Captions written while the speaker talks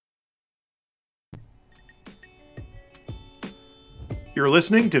You're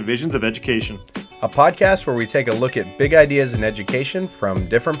listening to Visions of Education, a podcast where we take a look at big ideas in education from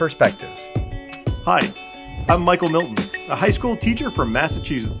different perspectives. Hi, I'm Michael Milton, a high school teacher from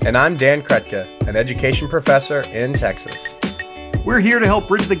Massachusetts. And I'm Dan Kretka, an education professor in Texas. We're here to help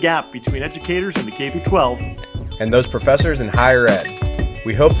bridge the gap between educators in the K-12 and those professors in higher ed.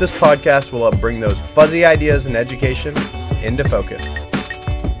 We hope this podcast will help bring those fuzzy ideas in education into focus.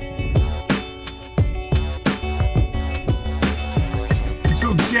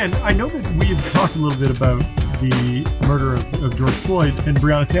 So, Dan, I know that we have talked a little bit about the murder of George Floyd and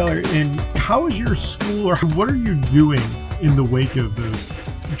Breonna Taylor. And how is your school, or what are you doing in the wake of those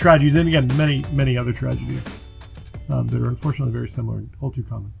tragedies? And again, many other tragedies that are unfortunately very similar and all too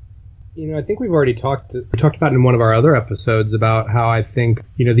common. You know, I think we've already talked about in one of our other episodes about how I think,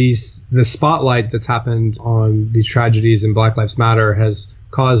 you know, the spotlight that's happened on these tragedies in Black Lives Matter has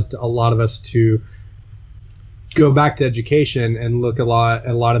caused a lot of us to go back to education and look a lot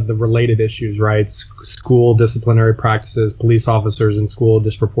of the related issues, right? School disciplinary practices, police officers in school,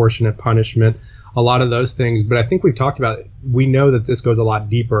 disproportionate punishment, a lot of those things. But I think we've talked about it. We know that this goes a lot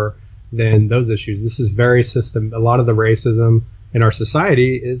deeper than those issues. This is very a lot of the racism in our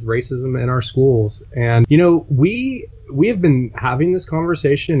society is racism in our schools. And, you know, we have been having this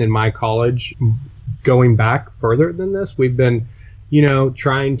conversation in my college going back further than this. We've been, you know,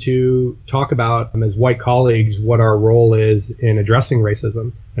 trying to talk about as white colleagues what our role is in addressing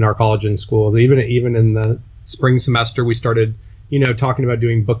racism in our college and schools. Even in the spring semester, we started, you know, talking about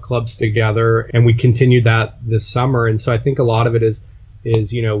doing book clubs together, and we continued that this summer. And so I think a lot of it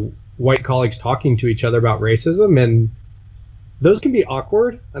is, you know, white colleagues talking to each other about racism, and those can be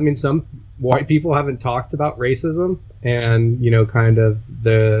awkward. I mean, some white people haven't talked about racism and, you know, kind of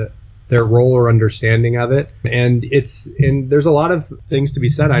their role or understanding of it. And there's a lot of things to be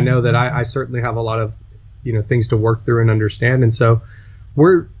said. I know that I certainly have a lot of, you know, things to work through and understand. And so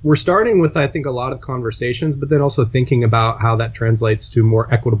we're starting with, I think, a lot of conversations, but then also thinking about how that translates to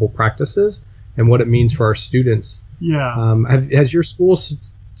more equitable practices and what it means for our students. Yeah. Has your school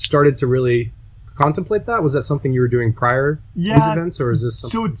started to really contemplate that? Was that something you were doing prior to these events, or is this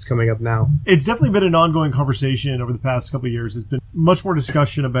something coming up now? It's definitely been an ongoing conversation over the past couple of years. There's been much more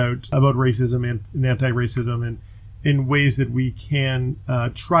discussion about racism and anti-racism and in ways that we can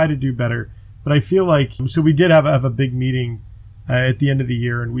try to do better. But I feel like, so we did have a big meeting at the end of the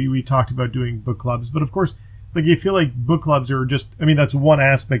year, and we talked about doing book clubs. But of course, like, you feel like book clubs are just, I mean, that's one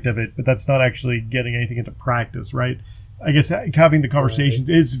aspect of it, but that's not actually getting anything into practice, right? I guess having the conversations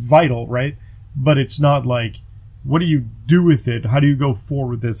is vital, right? But it's not like, what do you do with it? How do you go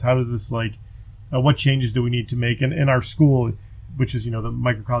forward with this? How does this, like, what changes do we need to make in our school, which is, you know, the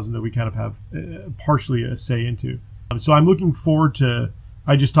microcosm that we kind of have partially a say into. So I'm looking forward to,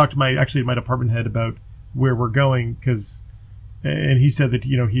 I just talked to my department head about where we're going, and he said that,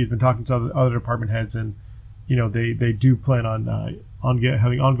 you know, he's been talking to other department heads, and, you know, they do plan on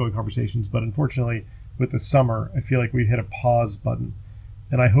having ongoing conversations. But unfortunately, with the summer, I feel like we hit a pause button.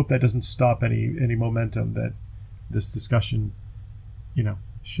 And I hope that doesn't stop any momentum that this discussion, you know,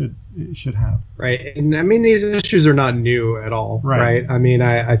 should have. Right. And I mean, these issues are not new at all. Right. I mean,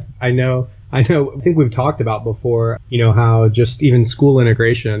 I know, I think we've talked about before, you know, how just even school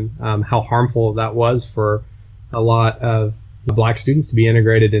integration, how harmful that was for a lot of Black students to be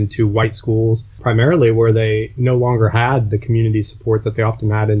integrated into white schools, primarily where they no longer had the community support that they often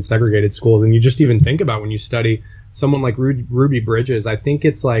had in segregated schools. And you just even think about when you study someone like Ruby Bridges, I think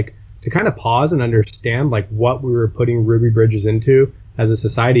it's like to kind of pause and understand like what we were putting Ruby Bridges into as a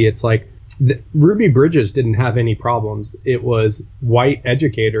society. It's like Ruby Bridges didn't have any problems. It was white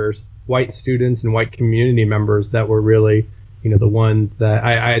educators, white students, and white community members that were really, you know, the ones that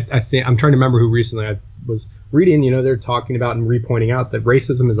I think, I'm trying to remember who recently I was reading, you know, they're talking about and repointing out that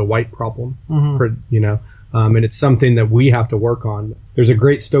racism is a white problem, for, you know, and it's something that we have to work on. There's a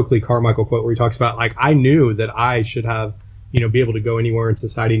great Stokely Carmichael quote where he talks about, like, I knew that I should have, you know, be able to go anywhere in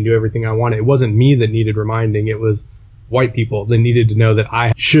society and do everything I wanted. It wasn't me that needed reminding. It was white people that needed to know that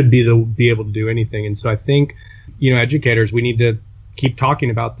I should be able to do anything. And so I think, you know, educators, we need to keep talking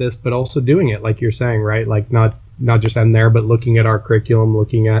about this, but also doing it, like you're saying, right? Like not just in there, but looking at our curriculum,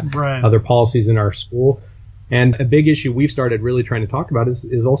 looking at other policies in our school. And a big issue we've started really trying to talk about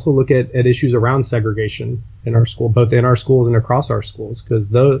is also look at issues around segregation in our school, both in our schools and across our schools, because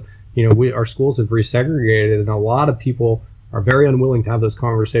you know, our schools have resegregated, and a lot of people are very unwilling to have those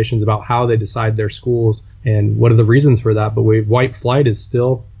conversations about how they decide their schools and what are the reasons for that. But white flight is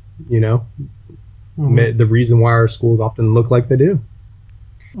still, you know, the reason why our schools often look like they do.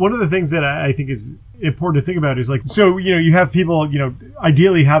 One of the things that I think is important to think about is, like, so, you know, you have people, you know,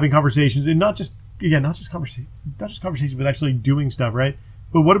 ideally having conversations and not just again, not just conversation, but actually doing stuff, right?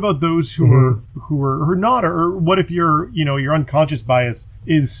 But what about those who are not, or what if your unconscious bias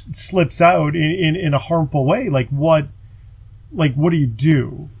slips out in a harmful way? Like what do you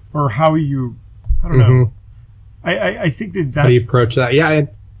do, or how you? I don't know. I think that's how do you approach that? Yeah,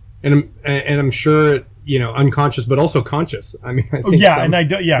 and I'm sure unconscious, but also conscious. I mean, I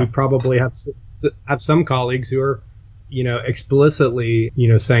think we probably have some colleagues who are explicitly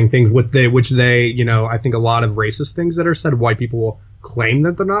saying things which they I think a lot of racist things that are said, white people will claim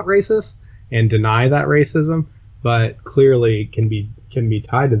that they're not racist and deny that racism, but clearly can be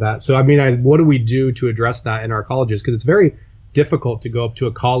tied to that. So I mean, what do we do to address that in our colleges? Because it's very difficult to go up to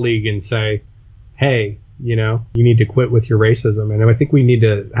a colleague and say, hey, you need to quit with your racism. And I think we need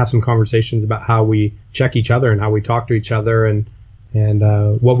to have some conversations about how we check each other and how we talk to each other and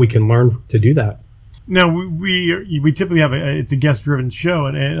what we can learn to do that. Now, we typically have it's a guest-driven show,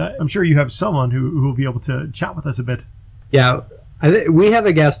 and I'm sure you have someone who will be able to chat with us a bit. Yeah, we have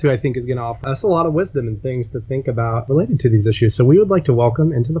a guest who I think is going to offer us a lot of wisdom and things to think about related to these issues. So we would like to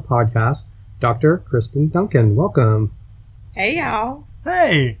welcome into the podcast Dr. Kristen Duncan. Welcome. Hey, y'all.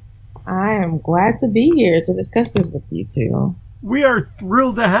 Hey. I am glad to be here to discuss this with you two. We are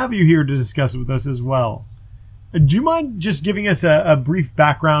thrilled to have you here to discuss it with us as well. Do you mind just giving us a brief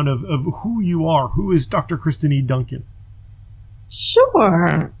background of who you are? Who is Dr. Kristen E. Duncan?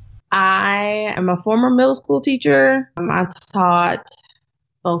 Sure. I am a former middle school teacher. I taught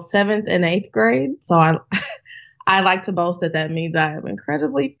both 7th and 8th grade. So I like to boast that means I am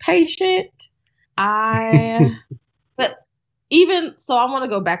incredibly patient. But even so, I want to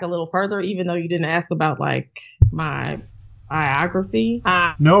go back a little further, even though you didn't ask about like my biography.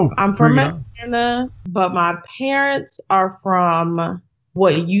 No, I'm from Atlanta, but my parents are from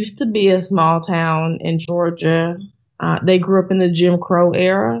what used to be a small town in Georgia. They grew up in the Jim Crow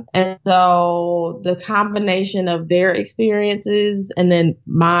era. And so the combination of their experiences and then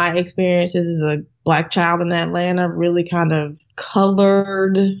my experiences as a Black child in Atlanta really kind of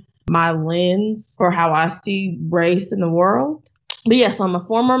colored my lens for how I see race in the world. But yes, I'm a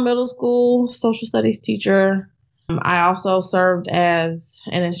former middle school social studies teacher. I also served as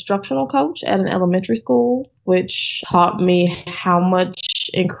an instructional coach at an elementary school, which taught me how much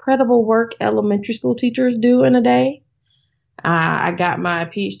incredible work elementary school teachers do in a day. I got my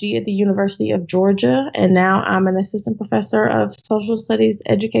PhD at the University of Georgia, and now I'm an assistant professor of social studies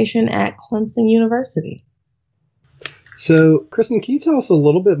education at Clemson University. So, Kristen, can you tell us a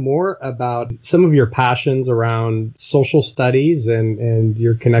little bit more about some of your passions around social studies and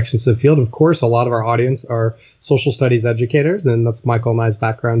your connections to the field? Of course, a lot of our audience are social studies educators, and that's Michael and I's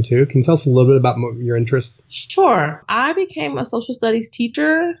background too. Can you tell us a little bit about your interests? Sure. I became a social studies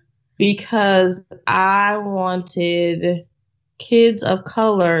teacher because I wanted kids of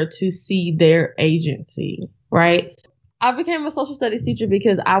color to see their agency, right? I became a social studies teacher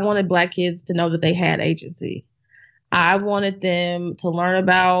because I wanted Black kids to know that they had agency. I wanted them to learn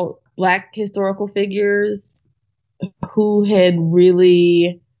about Black historical figures who had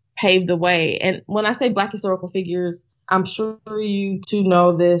really paved the way. And when I say Black historical figures, I'm sure you two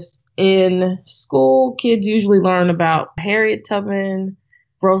know this. In school, kids usually learn about Harriet Tubman,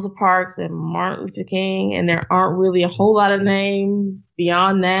 Rosa Parks, and Martin Luther King, and there aren't really a whole lot of names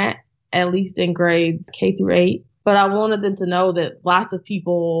beyond that, at least in grades K through 8. But I wanted them to know that lots of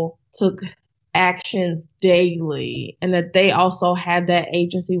people took actions daily and that they also had that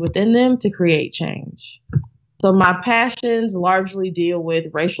agency within them to create change. So my passions largely deal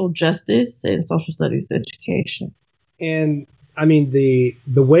with racial justice and social studies education. And I mean, the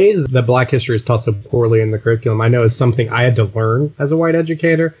ways that Black history is taught so poorly in the curriculum, I know is something I had to learn as a white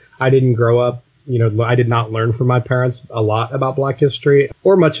educator. I didn't grow up, I did not learn from my parents a lot about Black history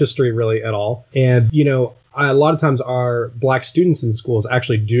or much history really at all. And, a lot of times our Black students in schools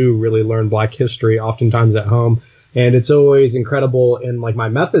actually do really learn Black history, oftentimes at home. And it's always incredible in like my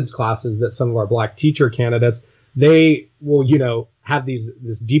methods classes that some of our Black teacher candidates, they will, have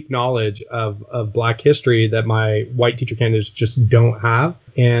this deep knowledge of Black history that my white teacher candidates just don't have.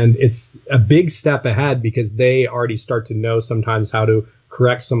 And it's a big step ahead because they already start to know sometimes how to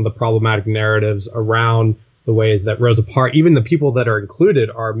correct some of the problematic narratives around the ways that Rosa Parks, even the people that are included,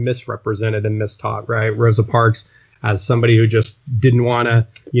 are misrepresented and mistaught, right? Rosa Parks as somebody who just didn't want to,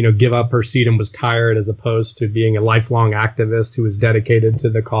 give up her seat and was tired, as opposed to being a lifelong activist who was dedicated to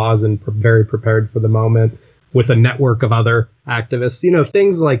the cause and very prepared for the moment with a network of other activists,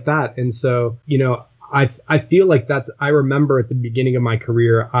 things like that. And so, I feel like I remember at the beginning of my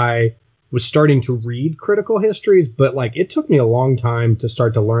career, I was starting to read critical histories, but like it took me a long time to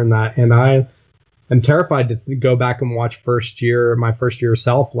start to learn that. And I'm terrified to go back and watch my first year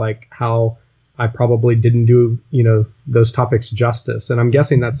self, like how I probably didn't do, those topics justice. And I'm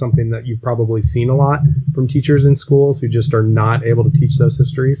guessing that's something that you've probably seen a lot from teachers in schools who just are not able to teach those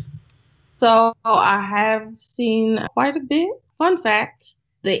histories. So I have seen quite a bit. Fun fact,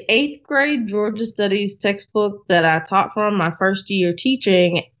 the 8th grade Georgia Studies textbook that I taught from my first year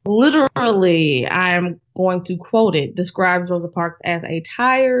teaching, literally, I am going to quote it, describes Rosa Parks as a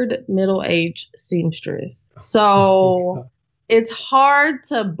tired middle-aged seamstress. So it's hard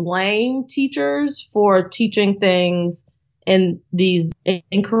to blame teachers for teaching things in these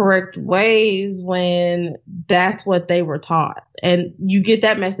incorrect ways when that's what they were taught. And you get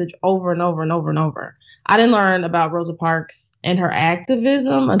that message over and over and over and over. I didn't learn about Rosa Parks and her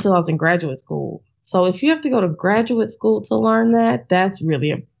activism until I was in graduate school. So if you have to go to graduate school to learn that, that's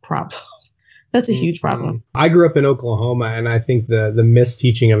really a problem. That's a huge problem. I grew up in Oklahoma, and I think the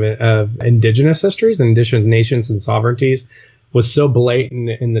misteaching of indigenous histories, indigenous nations and sovereignties was so blatant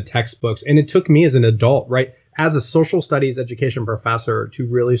in the textbooks. And it took me as an adult, right, as a social studies education professor, to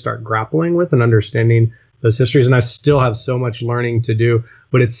really start grappling with and understanding those histories. And I still have so much learning to do,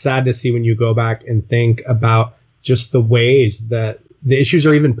 but it's sad to see when you go back and think about just the ways that the issues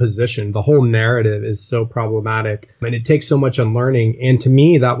are even positioned. The whole narrative is so problematic, and it takes so much unlearning. And to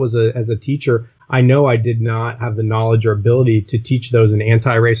me, that was as a teacher, I know I did not have the knowledge or ability to teach those in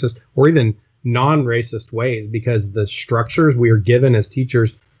anti-racist or even non-racist ways, because the structures we are given as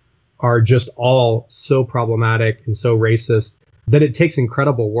teachers are just all so problematic and so racist that it takes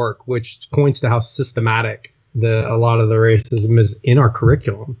incredible work, which points to how systematic a lot of the racism is in our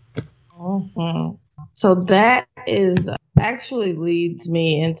curriculum. Mm-hmm. So that actually leads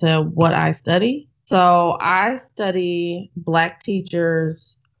me into what I study. So I study Black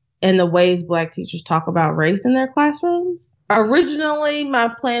teachers and the ways Black teachers talk about race in their classrooms. Originally,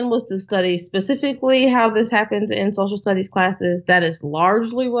 my plan was to study specifically how this happens in social studies classes. That is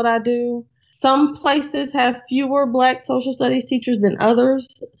largely what I do. Some places have fewer Black social studies teachers than others.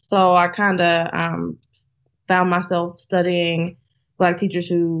 So I kind of found myself studying Black teachers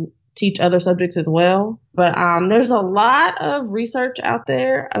who teach other subjects as well. But there's a lot of research out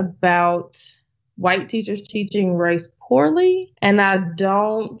there about white teachers teaching race poorly, and I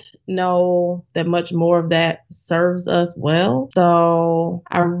don't know that much more of that serves us well. So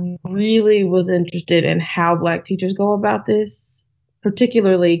I really was interested in how Black teachers go about this,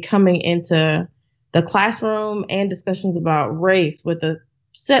 particularly coming into the classroom and discussions about race with a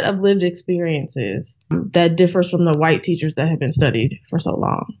set of lived experiences that differs from the white teachers that have been studied for so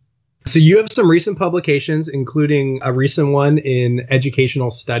long. So you have some recent publications, including a recent one in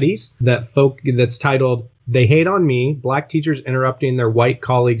educational studies that's titled "They Hate on Me: Black Teachers Interrupting Their White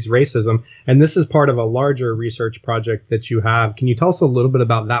Colleagues' Racism." And this is part of a larger research project that you have. Can you tell us a little bit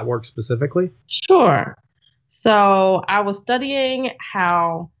about that work specifically? Sure. So I was studying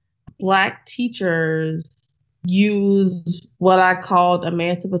how Black teachers use what I called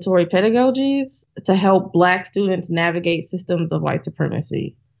emancipatory pedagogies to help Black students navigate systems of white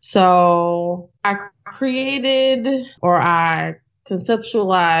supremacy. So I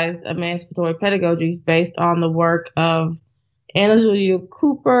conceptualized emancipatory pedagogies based on the work of Anna Julia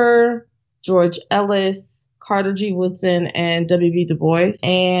Cooper, George Ellis, Carter G. Woodson, and W.B. Du Bois.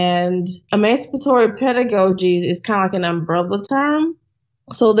 And emancipatory pedagogies is kind of like an umbrella term.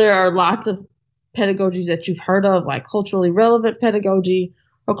 So there are lots of pedagogies that you've heard of, like culturally relevant pedagogy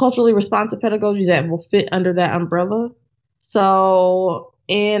or culturally responsive pedagogy, that will fit under that umbrella. So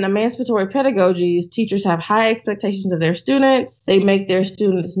in emancipatory pedagogies, teachers have high expectations of their students. They make their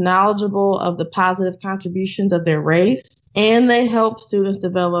students knowledgeable of the positive contributions of their race, and they help students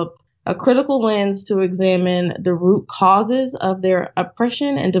develop a critical lens to examine the root causes of their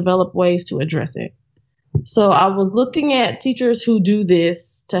oppression and develop ways to address it. So I was looking at teachers who do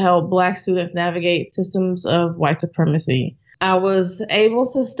this to help Black students navigate systems of white supremacy. I was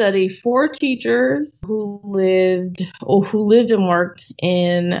able to study 4 teachers who lived and worked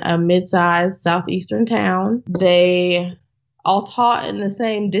in a mid-sized southeastern town. They all taught in the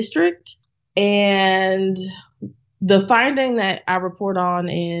same district, and the finding that I report on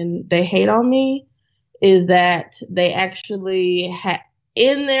in They Hate on Me is that they actually had,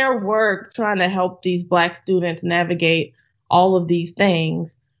 in their work trying to help these Black students navigate all of these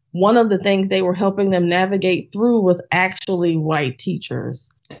things, one of the things they were helping them navigate through was actually white teachers.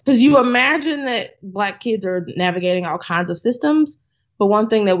 Because you imagine that Black kids are navigating all kinds of systems, but one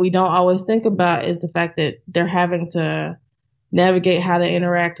thing that we don't always think about is the fact that they're having to navigate how to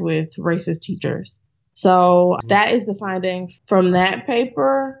interact with racist teachers. So that is the finding from that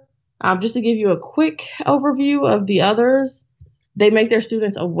paper. Just to give you a quick overview of the others, they make their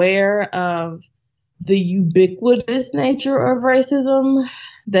students aware of the ubiquitous nature of racism.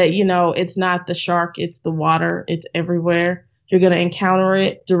 that, it's not the shark, it's the water, it's everywhere. You're going to encounter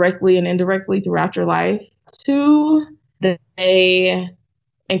it directly and indirectly throughout your life. 2, that they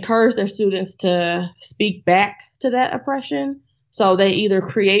encourage their students to speak back to that oppression. So they either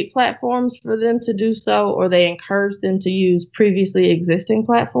create platforms for them to do so, or they encourage them to use previously existing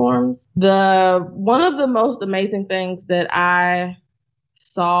platforms. One of the most amazing things that I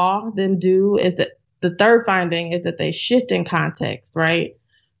saw them do is that the third finding is that they shift in context, right?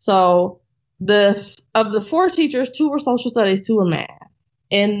 So of the 4 teachers, 2 were social studies, 2 were math.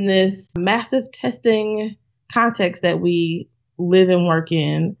 In this massive testing context that we live and work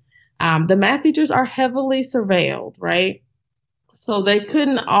in, the math teachers are heavily surveilled, right? So they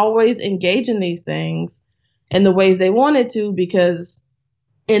couldn't always engage in these things in the ways they wanted to, because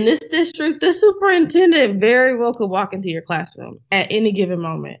in this district, the superintendent very well could walk into your classroom at any given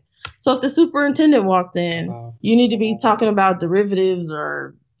moment. So if the superintendent walked in, you need to be talking about derivatives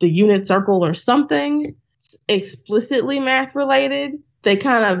or the unit circle or something explicitly math related. They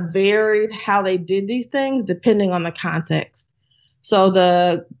kind of varied how they did these things depending on the context. So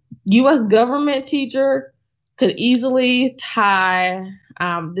the U.S. government teacher could easily tie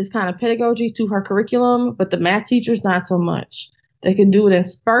this kind of pedagogy to her curriculum, but the math teachers, not so much. They could do it in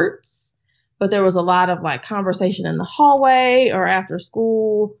spurts, but there was a lot of like conversation in the hallway or after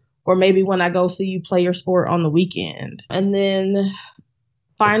school, or maybe when I go see you play your sport on the weekend. And then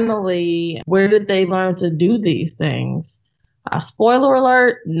finally, where did they learn to do these things? Spoiler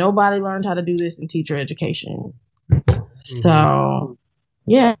alert, nobody learned how to do this in teacher education. So,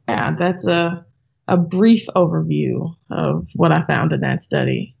 yeah, that's a brief overview of what I found in that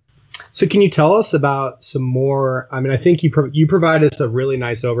study. So can you tell us about some more? I mean, I think you provide us a really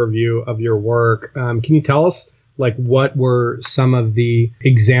nice overview of your work. Can you tell us, like, what were some of the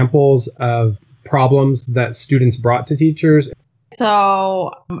examples of problems that students brought to teachers?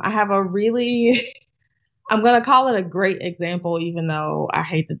 So I have I'm going to call it a great example, even though I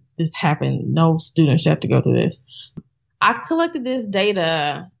hate that this happened. No student should have to go through this. I collected this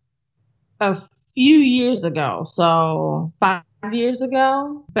data a few years ago, so 5 years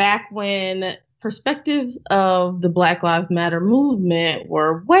ago, back when perspectives of the Black Lives Matter movement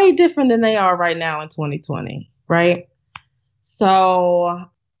were way different than they are right now in 2020, right? So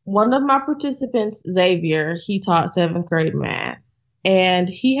one of my participants, Xavier, he taught 7th grade math, and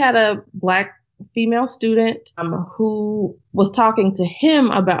he had a Black female student who was talking to him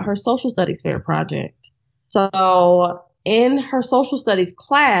about her social studies fair project. So in her social studies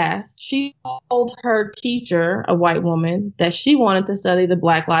class, she told her teacher, a white woman, that she wanted to study the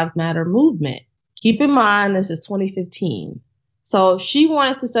Black Lives Matter movement. Keep in mind, this is 2015. So she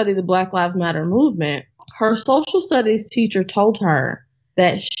wanted to study the Black Lives Matter movement. Her social studies teacher told her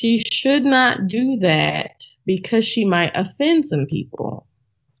that she should not do that because she might offend some people.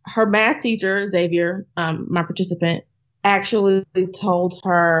 Her math teacher, Xavier, my participant, actually told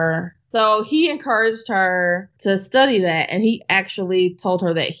her, so he encouraged her to study that, and he actually told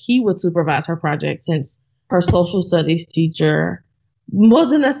her that he would supervise her project since her social studies teacher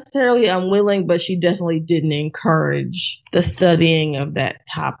wasn't necessarily unwilling, but she definitely didn't encourage the studying of that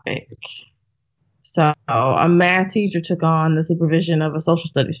topic. So a math teacher took on the supervision of a social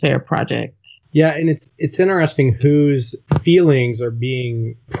studies fair project. Yeah, and it's interesting whose feelings are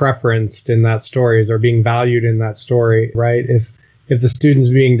being preferenced in that story, or being valued in that story, right? If the student's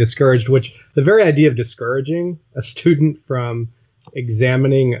being discouraged, which the very idea of discouraging a student from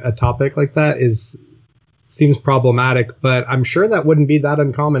examining a topic like that seems problematic, but I'm sure that wouldn't be that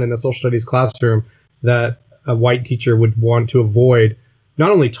uncommon in a social studies classroom, that a white teacher would want to avoid not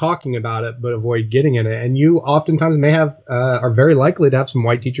only talking about it, but avoid getting in it. And you oftentimes may have, are very likely to have some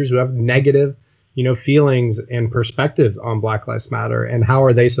white teachers who have negative, feelings and perspectives on Black Lives Matter. And how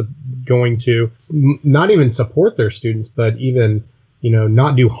are they going to not even support their students, but even,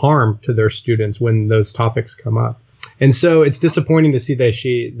 not do harm to their students when those topics come up? And so it's disappointing to see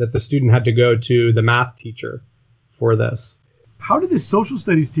that the student had to go to the math teacher for this. How did the social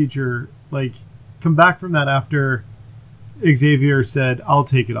studies teacher come back from that after Xavier said, "I'll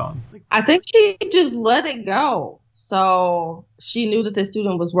take it on"? I think she just let it go. So she knew that the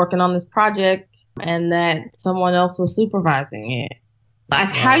student was working on this project and that someone else was supervising it. Like,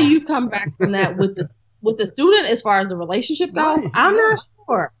 how you come back from that with the student as far as the relationship goes, right, I'm not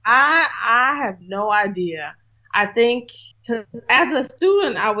sure. I have no idea. I think, 'cause as a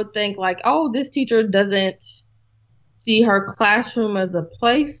student, I would think oh, this teacher doesn't see her classroom as a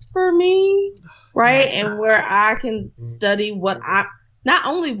place for me, right? And where I can study not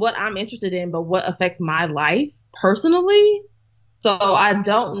only what I'm interested in, but what affects my life personally. So I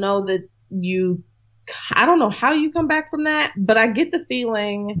don't know that you I don't know how you come back from that, but I get the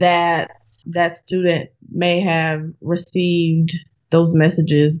feeling that that student may have received those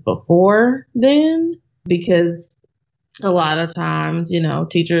messages before then, because a lot of times,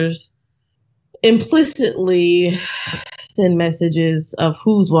 teachers implicitly send messages of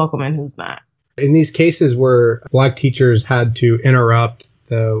who's welcome and who's not. In these cases where Black teachers had to interrupt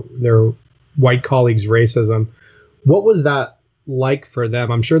their white colleagues' racism, what was that like for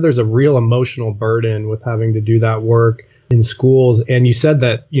them? I'm sure there's a real emotional burden with having to do that work in schools. And you said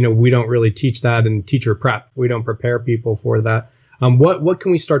that, we don't really teach that in teacher prep. We don't prepare people for that. What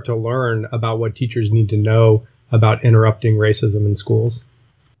can we start to learn about what teachers need to know about interrupting racism in schools?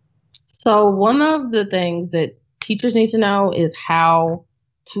 So one of the things that teachers need to know is how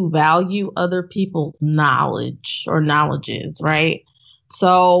to value other people's knowledge or knowledges, right?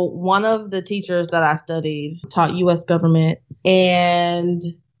 So one of the teachers that I studied taught U.S. government, and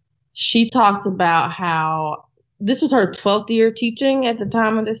she talked about how this was her 12th year teaching at the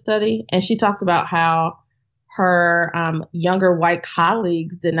time of this study. And she talked about how her younger white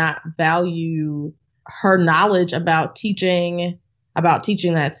colleagues did not value her knowledge about teaching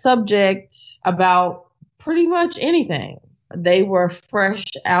that subject, about pretty much anything. They were fresh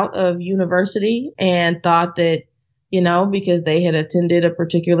out of university and thought that, because they had attended a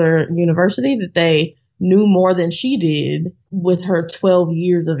particular university, that they knew more than she did with her 12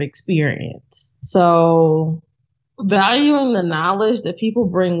 years of experience. So valuing the knowledge that people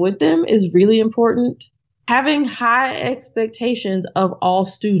bring with them is really important. Having high expectations of all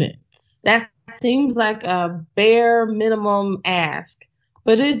students. That seems like a bare minimum ask,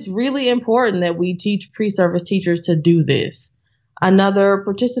 but it's really important that we teach pre-service teachers to do this. Another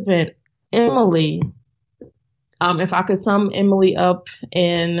participant, Emily, if I could sum Emily up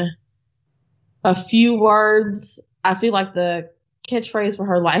in a few words, I feel like the catchphrase for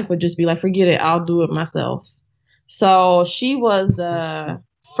her life would just be like, forget it, I'll do it myself. So she was the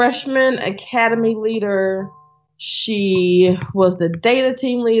freshman academy leader. She was the data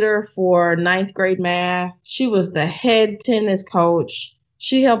team leader for 9th grade math. She was the head tennis coach.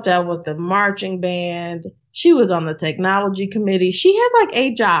 She helped out with the marching band. She was on the technology committee. She had like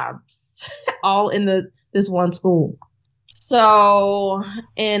 8 jobs all in this one school. So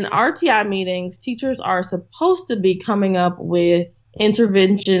in RTI meetings, teachers are supposed to be coming up with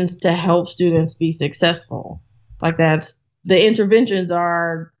interventions to help students be successful. Like the interventions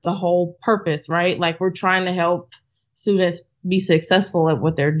are the whole purpose, right? Like we're trying to help students be successful at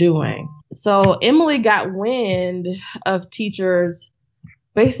what they're doing. So Emily got wind of teachers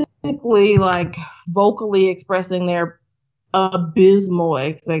basically like vocally expressing their abysmal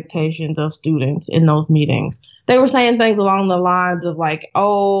expectations of students in those meetings. They were saying things along the lines of like,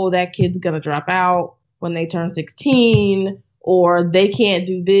 oh, that kid's going to drop out when they turn 16, or they can't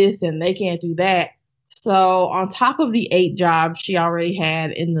do this and they can't do that. So on top of the 8 jobs she already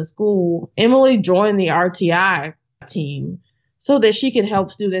had in the school, Emily joined the RTI team so that she could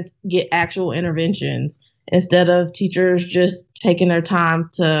help students get actual interventions instead of teachers just taking their time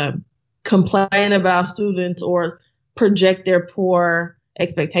to complain about students or project their poor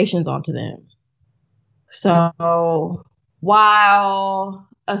expectations onto them. So while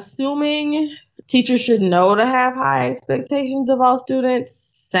assuming teachers should know to have high expectations of all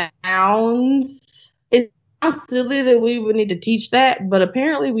students sounds silly that we would need to teach that, but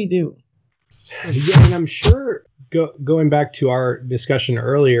apparently we do. Yeah, and I'm sure going back to our discussion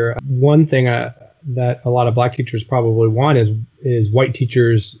earlier, one thing that a lot of Black teachers probably want is white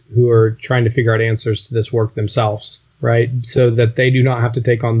teachers who are trying to figure out answers to this work themselves, right? So that they do not have to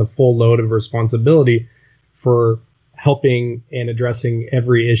take on the full load of responsibility for helping and addressing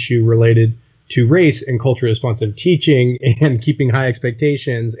every issue related to race and culturally responsive teaching and keeping high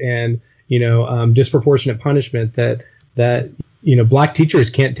expectations and disproportionate punishment that Black teachers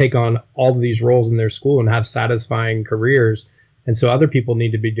can't take on all of these roles in their school and have satisfying careers. And so other people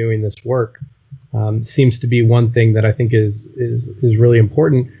need to be doing this work. Seems to be one thing that I think is really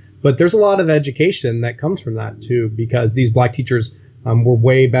important. But there's a lot of education that comes from that too, because these Black teachers were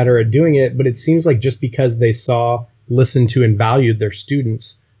way better at doing it. But it seems like just because they saw, listened to, and valued their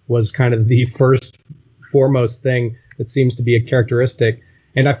students was kind of the foremost thing that seems to be a characteristic.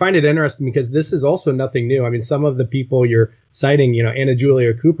 And I find it interesting because this is also nothing new. I mean, some of the people you're citing, Anna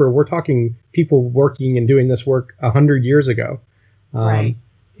Julia Cooper, we're talking people working and doing this work 100 years ago. Right.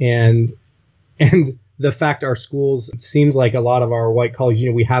 And the fact our schools, seems like a lot of our white colleagues,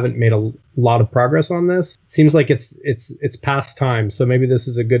 we haven't made a lot of progress on this. It seems like it's past time. So maybe this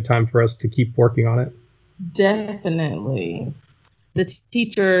is a good time for us to keep working on it. Definitely. The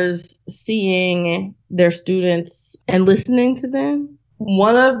teachers seeing their students and listening to them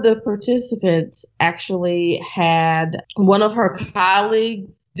one of the participants actually had one of her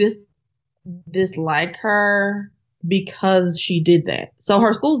colleagues dislike her because she did that. So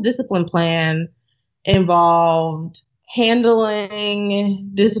her school's discipline plan involved handling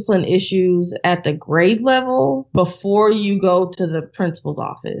discipline issues at the grade level before you go to the principal's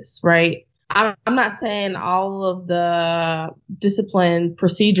office, right? I'm not saying all of the discipline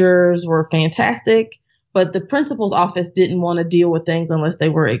procedures were fantastic, but the principal's office didn't want to deal with things unless they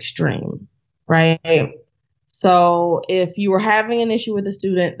were extreme, right? So if you were having an issue with a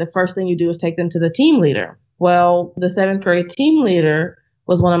student, the first thing you do is take them to the team leader. Well, the 7th grade team leader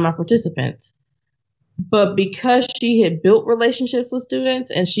was one of my participants. But because she had built relationships with students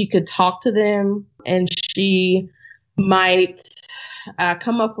and she could talk to them and she might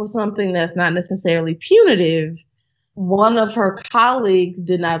come up with something that's not necessarily punitive, one of her colleagues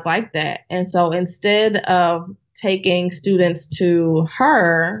did not like that. And so instead of taking students to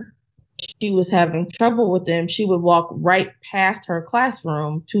her, she was having trouble with them, she would walk right past her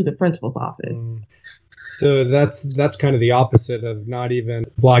classroom to the principal's office. So that's kind of the opposite of not even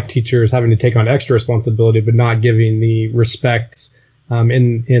Black teachers having to take on extra responsibility, but not giving the respect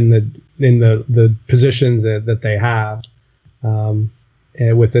in the positions that they have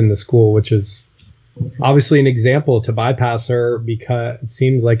within the school, which is obviously an example to bypass her, because it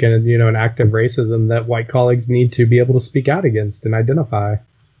seems like an act of racism that white colleagues need to be able to speak out against and identify.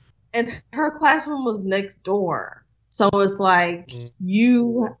 And her classroom was next door, so it's like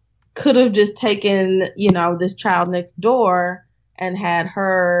you could have just taken, this child next door and had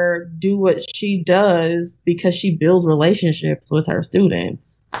her do what she does because she builds relationships with her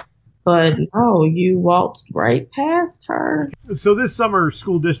students. But no, you waltzed right past her. So this summer,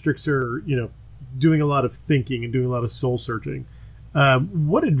 school districts are, doing a lot of thinking and doing a lot of soul searching.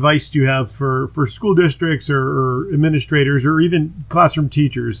 What advice do you have for school districts or administrators or even classroom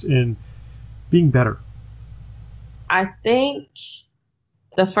teachers in being better? I think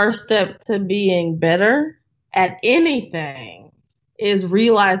the first step to being better at anything is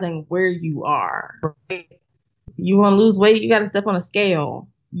realizing where you are. Right? You want to lose weight, you got to step on a scale.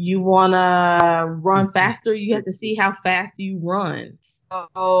 You want to run faster, you have to see how fast you run.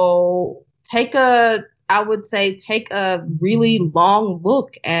 So take a really long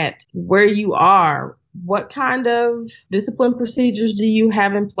look at where you are. What kind of discipline procedures do you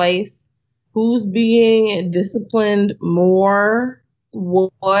have in place? Who's being disciplined more?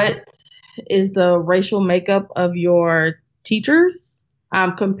 What is the racial makeup of your teachers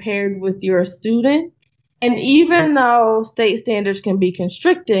compared with your students? And even though state standards can be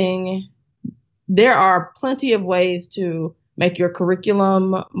constricting, there are plenty of ways to make your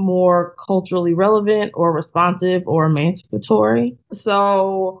curriculum more culturally relevant or responsive or emancipatory.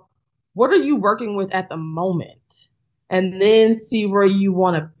 So what are you working with at the moment? And then see where you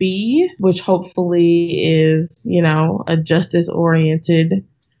want to be, which hopefully is, a justice-oriented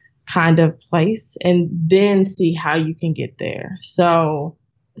kind of place, and then see how you can get there. So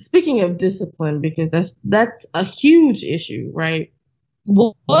speaking of discipline, because that's a huge issue, right?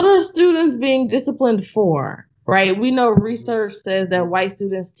 What are students being disciplined for, right? We know research says that white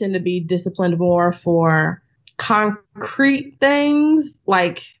students tend to be disciplined more for concrete things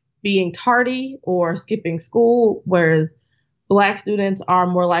like being tardy or skipping school, whereas Black students are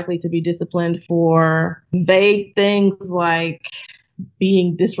more likely to be disciplined for vague things like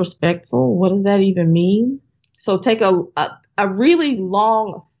being disrespectful. What does that even mean? So take a really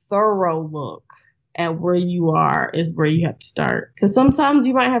long, thorough look at where you are is where you have to start. Because sometimes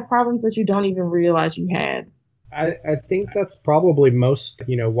you might have problems that you don't even realize you had. I think that's probably most,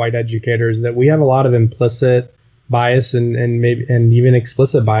 white educators, that we have a lot of implicit bias and even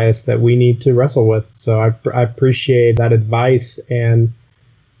explicit bias that we need to wrestle with. So I appreciate that advice, and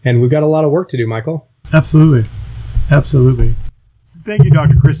we've got a lot of work to do, Michael. Absolutely. Thank you,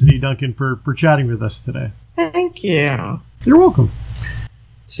 Dr. Christy Duncan, for chatting with us today. Thank you. You're welcome.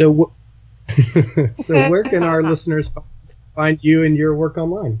 So where can our listeners find you and your work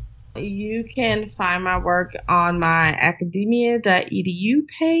online? You can find my work on my academia.edu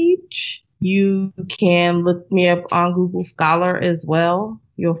page. You can look me up on Google Scholar as well.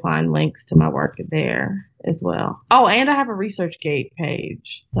 You'll find links to my work there as well. Oh, and I have a ResearchGate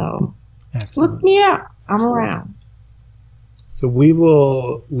page. So Excellent. Look me up. I'm around. So we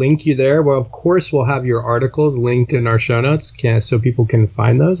will link you there. Well, of course, we'll have your articles linked in our show notes so people can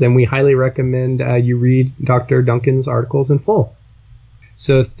find those. And we highly recommend you read Dr. Duncan's articles in full.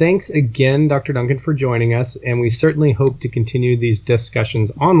 So thanks again, Dr. Duncan, for joining us, and we certainly hope to continue these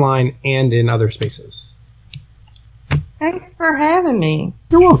discussions online and in other spaces. Thanks for having me.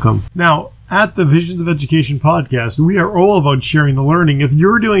 You're welcome. Now, At the Visions of Education podcast, we are all about sharing the learning. If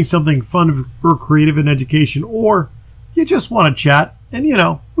you're doing something fun or creative in education, or you just want to chat, and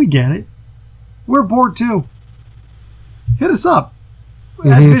we get it. We're bored too. Hit us up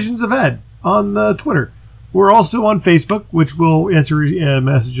at Visions of Ed on the Twitter. We're also on Facebook, which will answer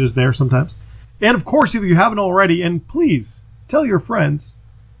messages there sometimes. And of course, if you haven't already, and please tell your friends,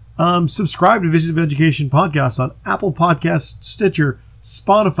 subscribe to Visions of Education podcast on Apple Podcasts, Stitcher,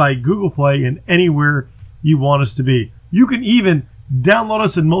 Spotify, Google Play, and anywhere you want us to be. You can even download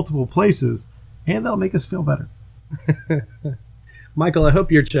us in multiple places, and that'll make us feel better. Michael, I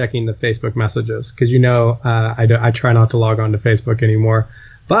hope you're checking the Facebook messages, because I try not to log on to Facebook anymore.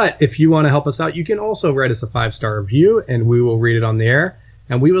 But if you want to help us out, you can also write us a 5-star review, and we will read it on the air.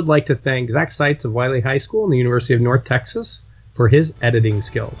 And we would like to thank Zach Seitz of Wiley High School and the University of North Texas for his editing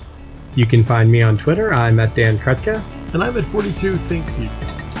skills. You can find me on Twitter. I'm at Dan Krutka. And I'm at 42 Think Deep.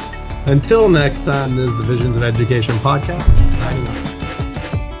 Until next time, this is the Visions of Education podcast. Signing off.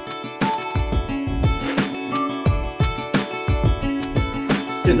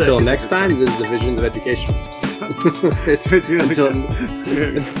 Until next time, this is the Visions of Education.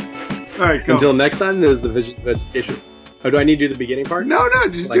 All right, go. Until next time, this is the Visions of Education. Oh, do I need to do the beginning part? No,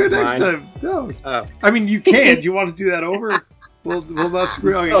 just do it next time. No. Oh. I mean, you can. Do you want to do that over? We'll not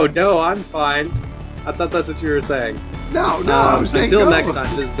screw up. Oh, no, I'm fine. I thought that's what you were saying. No, I'm saying until go. next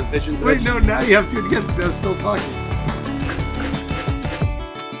time, this is the Visions of Education. Wait, no, now you have to do it again because I'm still talking.